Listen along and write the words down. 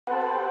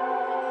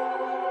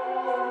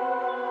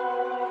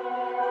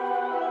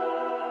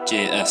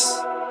JS.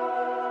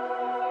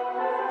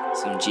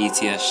 Some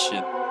GTS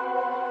shit.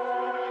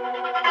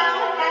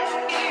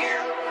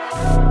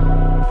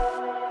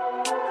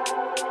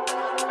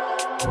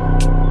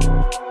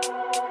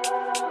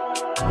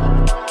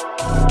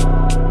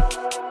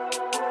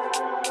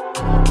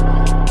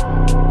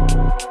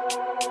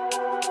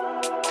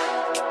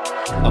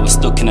 I was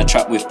stuck in a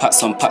trap with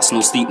pats on pats, no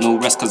sleep, no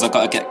rest, cause I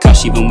gotta get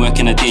cash. Even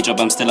working a day job,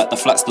 I'm still at the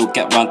flat, still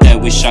get round there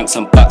with shanks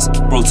and bats.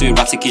 Bro too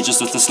erratic, he just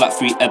was to slap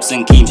 3 ebs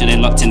and keems, yeah, they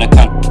locked in a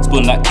can.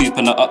 Spun that coupe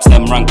and the ups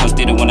them ran, cause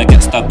they didn't wanna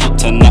get stabbed up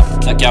to nap.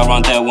 That gal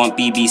round there want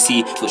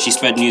BBC, but she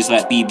spread news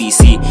like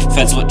BBC.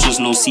 Feds watchers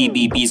no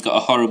CBB's got a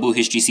horrible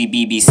history, see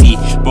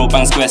BBC. Bro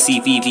bang square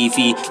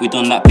CVVV, we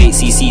done that bait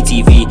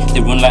CCTV. They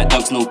run like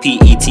dogs, no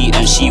PET,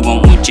 and she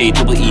want more JEET.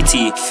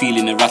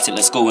 Feeling erratic,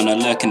 let's go and a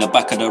lurk in the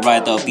back of the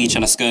ride, I'll be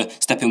tryna skirt.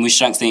 Stepping with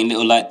shanks, they ain't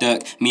little like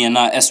Dirk. Me and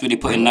RS really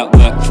put in that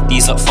work.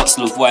 These up fucks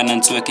love wine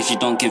and twerk. If you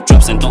don't give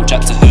drops, then don't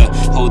chat to her.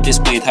 Hold this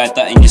blade, hide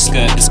that in your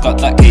skirt. It's got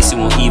that case, it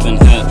won't even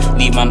hurt.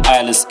 Leave man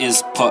eyeless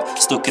is pot.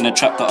 Stuck in a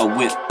trap, got a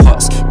whip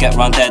pots. Get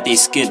round there, they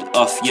skid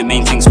off. Your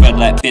main thing spread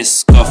like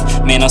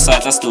Biscoff. Main on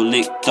sides, I still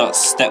lick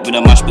dots. Step with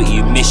a mash, but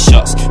you miss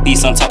shots.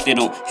 Beast on top, they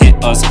don't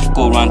hit us.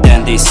 Go round there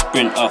and they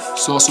sprint off.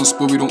 Sauce on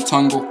spill, we don't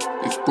tangle.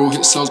 If bro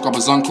hit cells, grab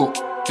his ankle.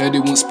 Here they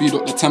won't speed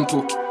up the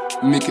tempo.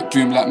 We make it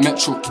boom like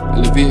Metro.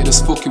 Elevated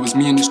as fuck, it was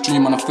me and this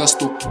dream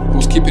manifesto.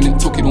 Bro's keeping it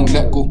tuck, it don't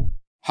let go.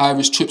 High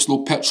risk trips,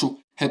 low petrol.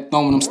 Head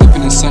down when I'm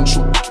stepping in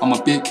central. I'm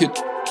a big kid,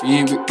 he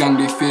ain't with gang,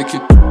 they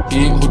faking.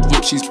 He ain't hood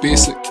rich, he's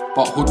basic.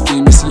 But hood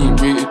famous, he ain't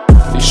rated.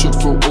 They should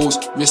throw O's,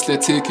 risk they're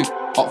taking.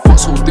 Up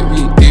fucks hold it,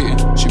 we ain't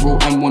dating. She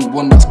wrote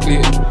M11, that's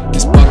Clayton.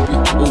 This bad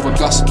beat over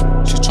gas.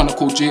 She's tryna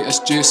call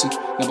JS Jason.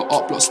 Never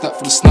up block, step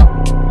for the snap.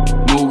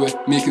 Nowhere,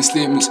 making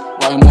statements.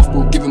 Writing off,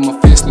 bro, giving my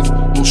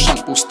facelift. No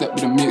shank, bro, step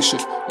with a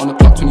makeshift. On the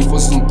clock, 20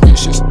 voices on break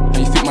shifts. How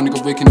you think my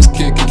nigga breaking his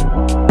cake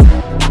in?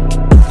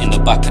 In the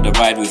back of the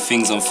ride with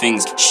things on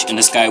things. Shh, in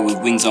the sky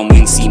with wings on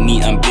wings. See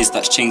meat and biz,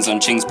 that's chains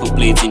on chains. Put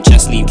blades in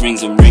chest, leave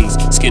rings and rings.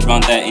 Skid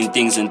round there in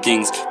things and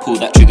things. Pull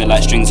that trigger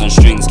like strings on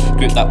strings.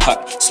 Grip that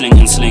pack, sling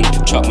and sling.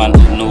 Chop man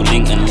up, no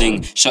ling and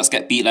ling. Shots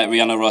get beat like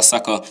Rihanna or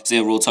Saka.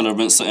 Zero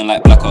tolerance, something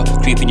like blacker.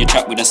 Creep in your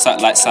trap with a sack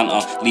like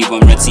Santa. Leave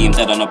one red, see him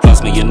dead on a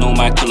plasma. You know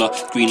my colour,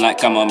 green like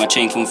gamma. My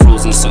chain come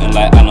frozen, something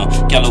like Anna.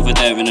 Gal over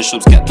there in the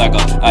shops get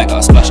dagger. I got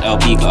a splash,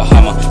 LB got a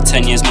hammer.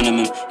 10 years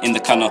minimum in the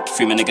canner.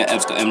 3 my nigga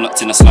Evs got him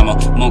locked in a slammer.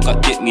 Mo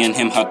got dip, me and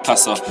him had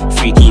passer.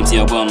 3 teams,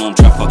 yeah, well-known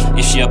trapper.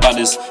 If she a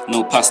baddest,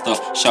 no pasta.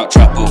 Shout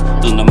trappo,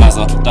 done the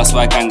mazza. That's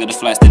why gang of the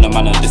flies in the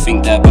manner. They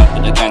think they're bad,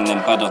 but the gang them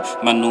badder.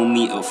 Man, no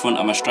meat up front,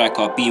 I'm a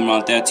striker. Beam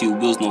round there, 2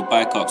 wheels, no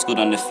bike ups. Good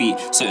on the feet,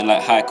 something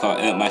like high car,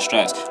 earned my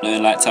stripes.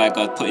 Nothing like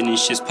Tiger, putting in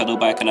shifts, pedal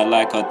bike and a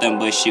liker. Them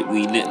boy shit,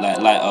 we lit like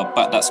lighter.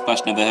 Back that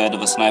splash, never heard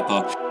of a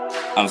sniper.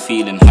 I'm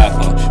feeling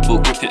hyper,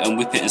 but grip it and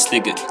whip it and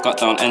stig it. Got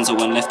down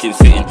Enzo and left him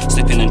fitting.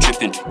 Slipping and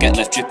tripping, get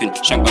left dripping.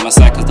 Shank by my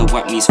side cause the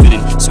whack knees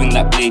filling. Swing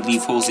that blade,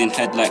 leave holes in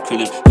head like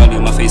Krillin. Value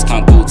in my face,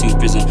 can't go to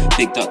prison.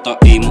 Big dot,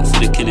 aim up for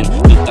the killing.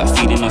 Look that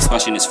feeling, I'm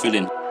smashing, it's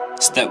thrilling.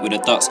 Step with the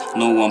dots,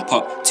 no one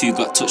pop. 2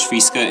 got touch, 3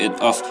 skirted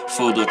off.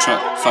 4 door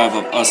truck, 5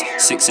 of us.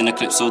 6 in the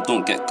clip, so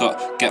don't get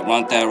got. Get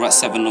round there at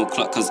 7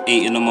 o'clock, cause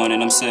 8 in the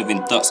morning I'm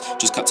serving dots.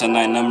 Just cut to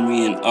 9, I'm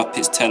reeing up.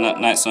 It's 10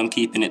 at night, so I'm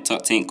keeping it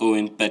tucked. Ain't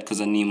going bed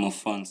cause I need more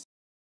funds.